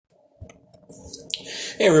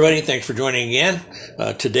Hey everybody, thanks for joining again.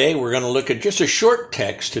 Today we're going to look at just a short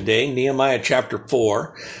text today, Nehemiah chapter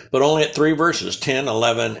 4, but only at 3 verses, 10,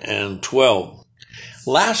 11, and 12.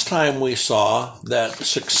 Last time we saw that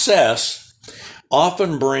success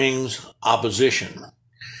often brings opposition.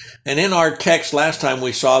 And in our text last time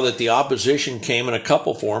we saw that the opposition came in a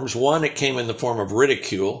couple forms. One, it came in the form of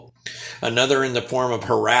ridicule. Another in the form of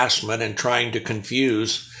harassment and trying to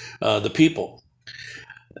confuse the people.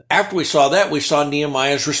 After we saw that, we saw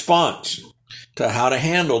Nehemiah's response to how to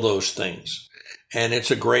handle those things. And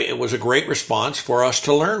it was a great response for us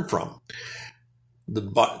to learn from.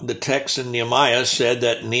 The text in Nehemiah said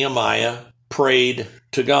that Nehemiah prayed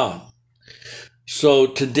to God. So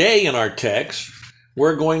today in our text,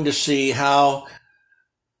 we're going to see how,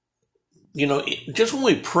 just when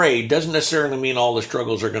we pray doesn't necessarily mean all the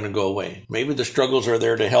struggles are going to go away. Maybe the struggles are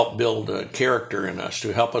there to help build character in us,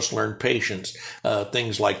 to help us learn patience,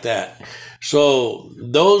 things like that. So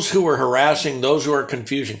those who are harassing, those who are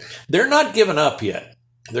confusing, they're not giving up yet.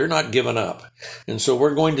 They're not giving up. And so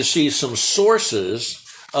we're going to see some sources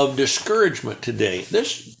of discouragement today.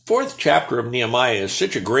 This 4th chapter of Nehemiah is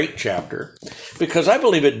such a great chapter because I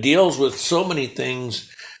believe it deals with so many things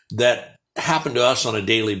that happen to us on a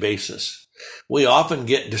daily basis. We often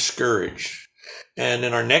get discouraged. And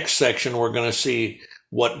in our next section, we're going to see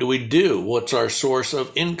what do we do? What's our source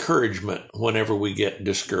of encouragement whenever we get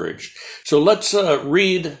discouraged? So let's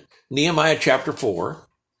read Nehemiah chapter 4,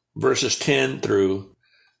 verses 10 through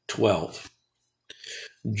 12.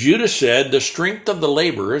 Judah said, "The strength of the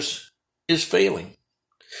laborers is failing.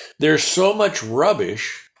 There's so much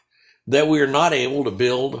rubbish that we are not able to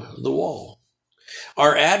build the wall.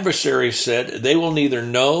 Our adversaries said, they will neither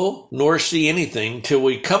know nor see anything till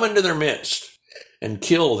we come into their midst and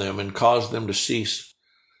kill them and cause them to cease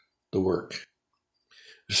the work.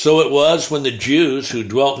 So it was when the Jews who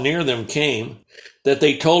dwelt near them came that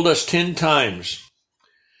they told us 10 times,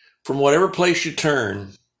 from whatever place you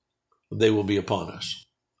turn, they will be upon us."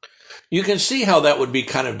 You can see how that would be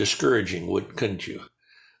kind of discouraging, couldn't you?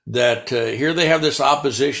 That here they have this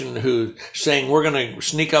opposition who's saying, we're going to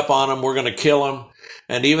sneak up on them, we're going to kill them.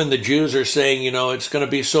 And even the Jews are saying, it's going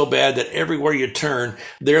to be so bad that everywhere you turn,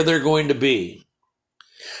 there they're going to be.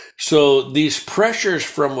 So these pressures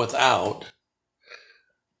from without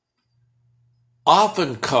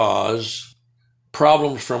often cause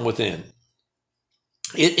problems from within.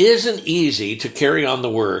 It isn't easy to carry on the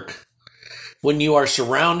work when you are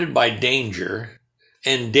surrounded by danger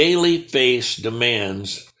and daily face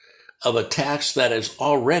demands of a task that is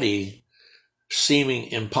already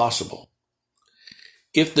seeming impossible.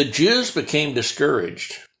 If the Jews became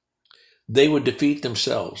discouraged, they would defeat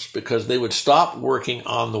themselves because they would stop working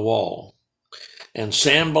on the wall. And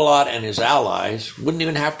Sanballat and his allies wouldn't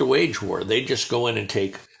even have to wage war. They'd just go in and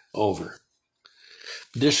take over.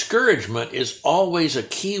 Discouragement is always a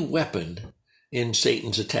key weapon in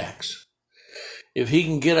Satan's attacks. If he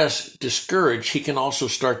can get us discouraged, he can also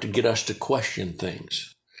start to get us to question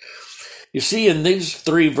things. You see, in these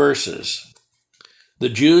 3 verses, the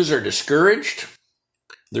Jews are discouraged.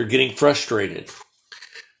 They're getting frustrated.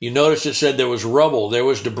 You notice it said there was rubble, there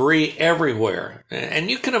was debris everywhere. And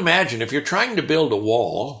you can imagine if you're trying to build a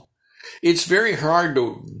wall, it's very hard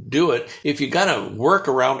to do it if you got to work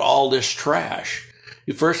around all this trash.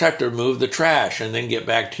 You first have to remove the trash and then get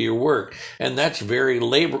back to your work. And that's very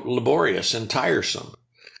laborious and tiresome.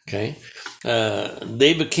 Okay?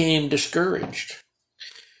 They became discouraged.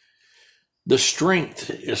 The strength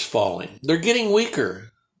is falling. They're getting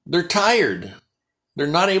weaker. They're tired. They're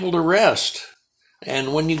not able to rest.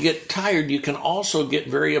 And when you get tired, you can also get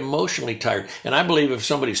very emotionally tired. And I believe if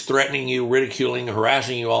somebody's threatening you, ridiculing,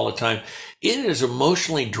 harassing you all the time, it is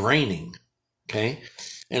emotionally draining. Okay?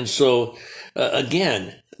 And so,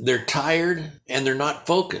 again, they're tired and they're not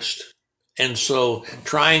focused. And so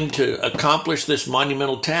trying to accomplish this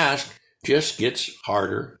monumental task just gets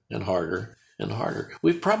harder and harder and harder.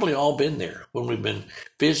 We've probably all been there when we've been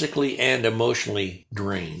physically and emotionally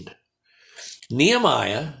drained.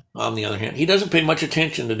 Nehemiah, on the other hand, he doesn't pay much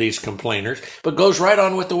attention to these complainers, but goes right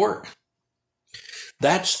on with the work.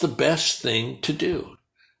 That's the best thing to do.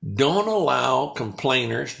 Don't allow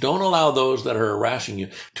complainers, don't allow those that are harassing you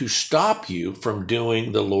to stop you from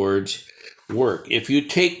doing the Lord's work. If you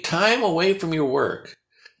take time away from your work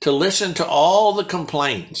to listen to all the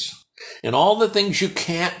complaints and all the things you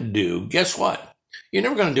can't do, guess what? You're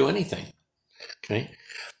never going to do anything. Okay?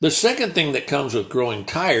 The second thing that comes with growing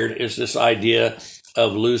tired is this idea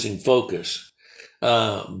of losing focus.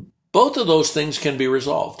 Both of those things can be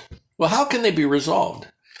resolved. Well, how can they be resolved?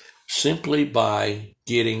 Simply by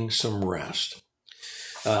getting some rest.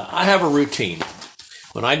 I have a routine.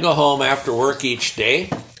 When I go home after work each day,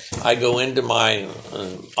 I go into my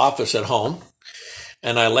office at home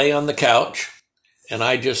and I lay on the couch and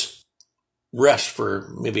I just rest for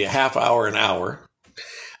maybe a half hour, an hour.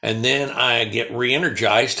 And then I get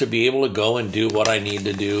re-energized to be able to go and do what I need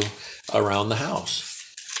to do around the house.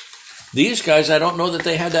 These guys, I don't know that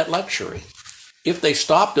they had that luxury. If they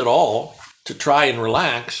stopped at all to try and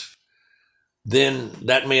relax, then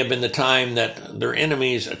that may have been the time that their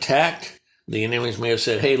enemies attacked. The enemies may have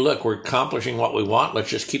said, hey, look, we're accomplishing what we want. Let's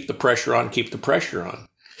just keep the pressure on, keep the pressure on.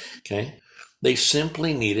 Okay? They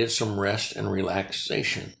simply needed some rest and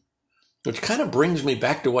relaxation. Which kind of brings me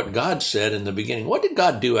back to what God said in the beginning. What did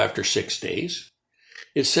God do after 6 days?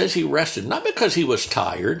 It says he rested, not because he was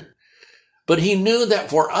tired, but he knew that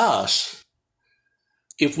for us,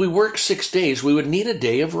 if we work 6 days, we would need a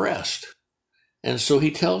day of rest. And so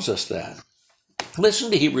he tells us that.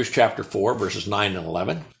 Listen to Hebrews chapter 4, verses 9 and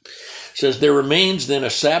 11. It says, there remains then a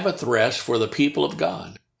Sabbath rest for the people of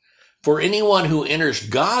God. For anyone who enters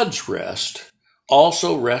God's rest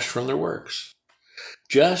also rests from their works,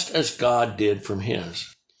 just as God did from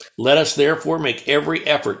his. Let us therefore make every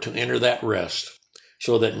effort to enter that rest,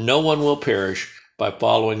 so that no one will perish by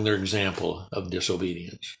following their example of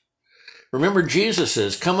disobedience. Remember, Jesus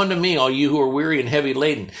says, come unto me, all you who are weary and heavy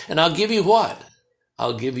laden, and I'll give you what?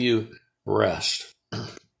 I'll give you rest.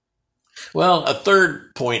 Well, a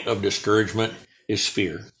third point of discouragement is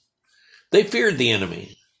fear. They feared the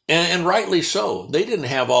enemy, and rightly so. They didn't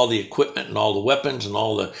have all the equipment and all the weapons and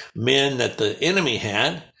all the men that the enemy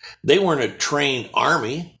had. They weren't a trained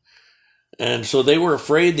army, and so they were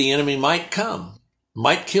afraid the enemy might come,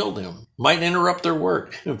 might kill them, might interrupt their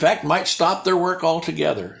work. In fact, might stop their work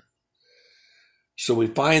altogether. So we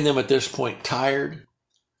find them at this point tired,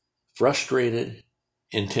 frustrated,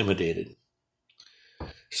 intimidated.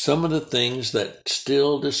 Some of the things that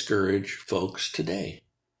still discourage folks today.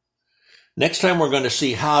 Next time we're going to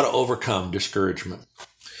see how to overcome discouragement.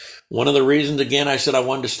 One of the reasons, again, I said I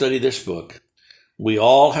wanted to study this book. We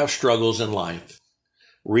all have struggles in life.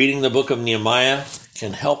 Reading the book of Nehemiah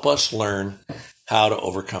can help us learn how to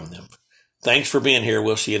overcome them. Thanks for being here.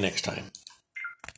 We'll see you next time.